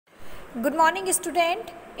Good morning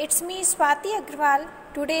student, it's me Swati Agrawal.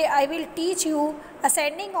 Today I will teach you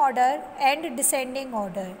ascending order and descending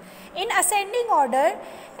order. In ascending order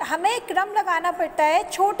हमें क्रम लगाना पड़ता है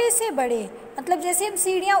छोटे से बड़े, मतलब जैसे हम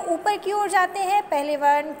सीढ़ियाँ ऊपर की ओर जाते हैं, पहले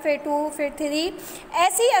 1 फिर 2 फिर 3,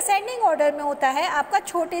 ऐसे ही असेंडिंग ऑर्डर में होता है आपका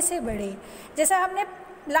छोटे से बड़े। जैसा हमने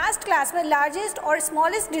लास्ट क्लास में लार्जेस्ट और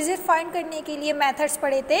स्मॉलेस्ट डिजिट फाइंड करने के लिए मेथड्स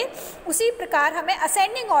पढ़े थे, उसी प्रकार हमें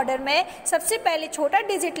असेंडिंग ऑर्डर में सबसे पहले छोटा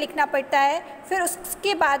डिजिट लिखना पड़ता है, फिर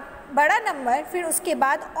उसके बाद बड़ा नंबर, फिर उसके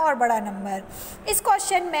बाद और बड़ा नंबर। इस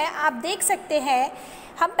क्वेश्चन में आप देख सकते हैं,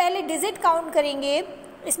 हम पहले डिजिट काउंट करेंगे।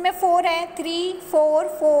 इसमें 4 हैं, 3 4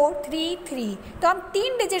 4 3 3, तो हम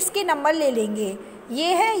 3 डिजिट्स के नंबर ले लेंगे।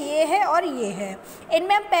 ये है और ये है।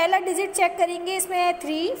 इनमें हम पहला डिजिट चेक करेंगे, इसमें है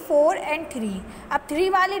 3 4 एंड 3। अब 3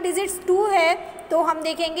 वाले डिजिट्स 2 है, तो हम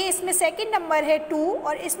देखेंगे इसमें सेकंड नंबर है 2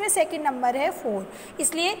 और इसमें सेकंड नंबर है 4,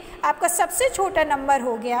 इसलिए आपका सबसे छोटा नंबर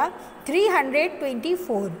हो गया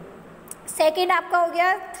 324। सेकंड आपका हो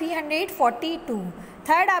गया 342,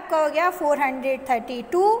 थर्ड आपका हो गया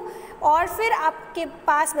 432, और फिर आपके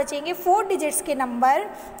पास बचेंगे 4 डिजिट्स के नंबर।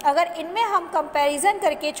 अगर इनमें हम कंपैरिजन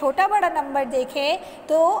करके छोटा बड़ा नंबर देखें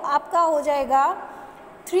तो आपका हो जाएगा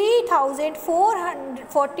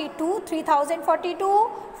 3042,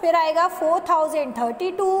 फिर आएगा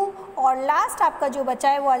 4032 और लास्ट आपका जो बचा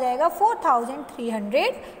है वो आ जाएगा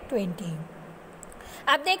 4320।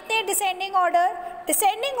 अब देखते हैं डिसेंडिंग ऑर्डर।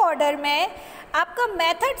 डिसेंडिंग ऑर्डर में आपका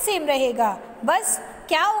मेथड सेम रहेगा, बस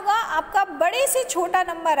क्या होगा, आपका बड़े से छोटा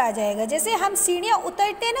नंबर आ जाएगा। जैसे हम सीढ़ियाँ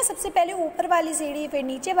उतरते हैं ना, सबसे पहले ऊपर वाली सीढ़ी फिर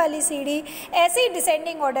नीचे वाली सीढ़ी, ऐसे ही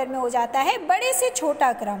डिसेंडिंग ऑर्डर में हो जाता है, बड़े से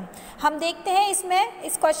छोटा क्रम। हम देखते हैं इसमें,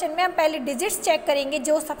 इस क्वेश्चन में हम पहले डिजिट्स चेक करेंगे,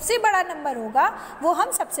 जो सबसे बड़ा नंबर होगा वो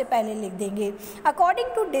हम सबसे पहले लिख देंगे अकॉर्डिंग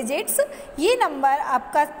टू डिजिट्स। ये नंबर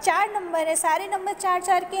आपका 4 नंबर है, सारे नंबर 4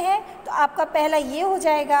 4 के हैं, तो आपका पहला ये हो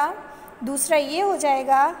जाएगा, दूसरा ये हो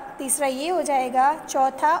जाएगा, तीसरा ये हो जाएगा,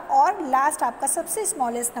 चौथा और लास्ट आपका सबसे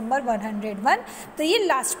स्मॉलेस्ट नंबर 101, तो ये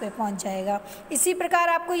लास्ट पे पहुंच जाएगा। इसी प्रकार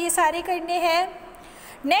आपको ये सारे करने हैं।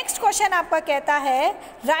 नेक्स्ट क्वेश्चन आपका कहता है,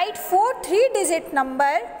 right 4 3 digit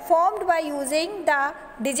number formed by using the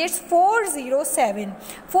digits 407।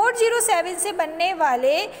 407 से बनने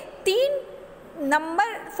वाले 3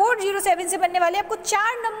 नंबर, 407 से बनने वाले आपको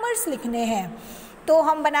 4 नंबर्स लिखने हैं, तो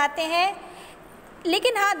हम बनाते हैं।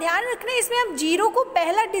 लेकिन हाँ, ध्यान रखना, इसमें हम 0 को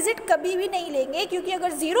पहला डिजिट कभी भी नहीं लेंगे, क्योंकि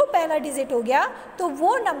अगर 0 पहला डिजिट हो गया तो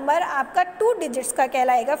वो नंबर आपका 2 डिजिट्स का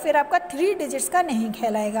कहलाएगा, फिर आपका 3 डिजिट्स का नहीं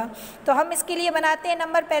कहलाएगा। तो हम इसके लिए बनाते हैं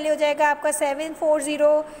नंबर, पहले हो जाएगा आपका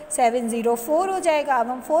 740 704 हो जाएगा। अब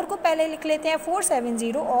हम 4 को पहले लिख लेते हैं,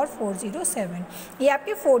 470 और 407, ये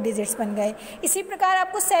आपके 4 डिजिट्स बन गए। इसी प्रकार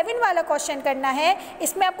आपको 7 वाला क्वेश्चन करना है,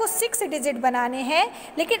 इसमें आपको 6 डिजिट बनाने हैं,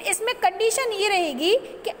 लेकिन इसमें कंडीशन ये रहेगी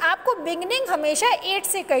कि आपको बिगनिंग हमेशा 8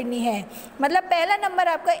 से करनी है। मतलब पहला नंबर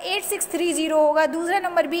आपका 8630 होगा, दूसरा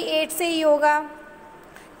नंबर भी 8 से ही होगा,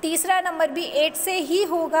 तीसरा नंबर भी 8 से ही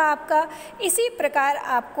होगा आपका। इसी प्रकार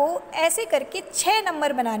आपको ऐसे करके 6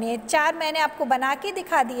 नंबर बनाने हैं। 4 मैंने आपको बना के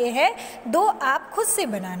दिखा दिए हैं, 2 आप खुद से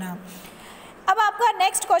बनाना। अब आपका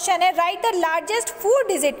नेक्स्ट क्वेश्चन है, right the largest 4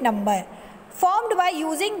 digit number formed by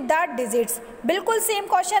using the digits. बिल्कुल सेम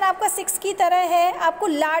क्वेश्चन आपका 6 की तरह है। आपको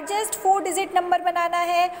लार्जेस्ट 4 डिजिट नंबर बनाना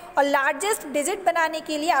है, और लार्जेस्ट डिजिट बनाने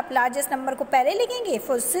के लिए आप लार्जेस्ट नंबर को पहले लिखेंगे,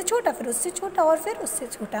 फिर उससे छोटा, फिर उससे छोटा और फिर उससे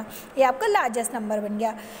छोटा, ये आपका लार्जेस्ट नंबर बन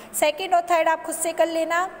गया। सेकेंड और थर्ड आप खुद से कर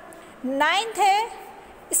लेना। 9th है,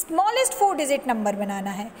 स्मॉलेस्ट 4 डिजिट नंबर बनाना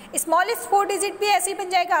है। स्मॉलेस्ट 4 डिजिट भी ऐसे ही बन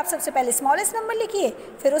जाएगा, आप सबसे पहले स्मॉलेस्ट नंबर लिखिए,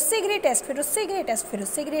 फिर उससे ग्रेटेस्ट, फिर उससे ग्रेटेस्ट, फिर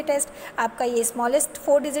उससे ग्रेटेस्ट, आपका ये स्मॉलेस्ट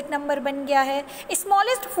 4 डिजिट नंबर बन गया है।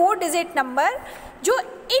 स्मॉलेस्ट 4 डिजिट नंबर जो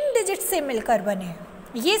इन डिजिट से मिलकर बने,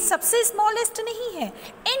 ये सबसे स्मॉलेस्ट नहीं है,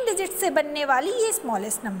 इन डिजिट से बनने वाली ये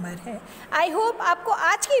स्मॉलेस्ट नंबर है। आई होप आपको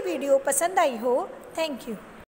आज की वीडियो पसंद आई हो। Thank you.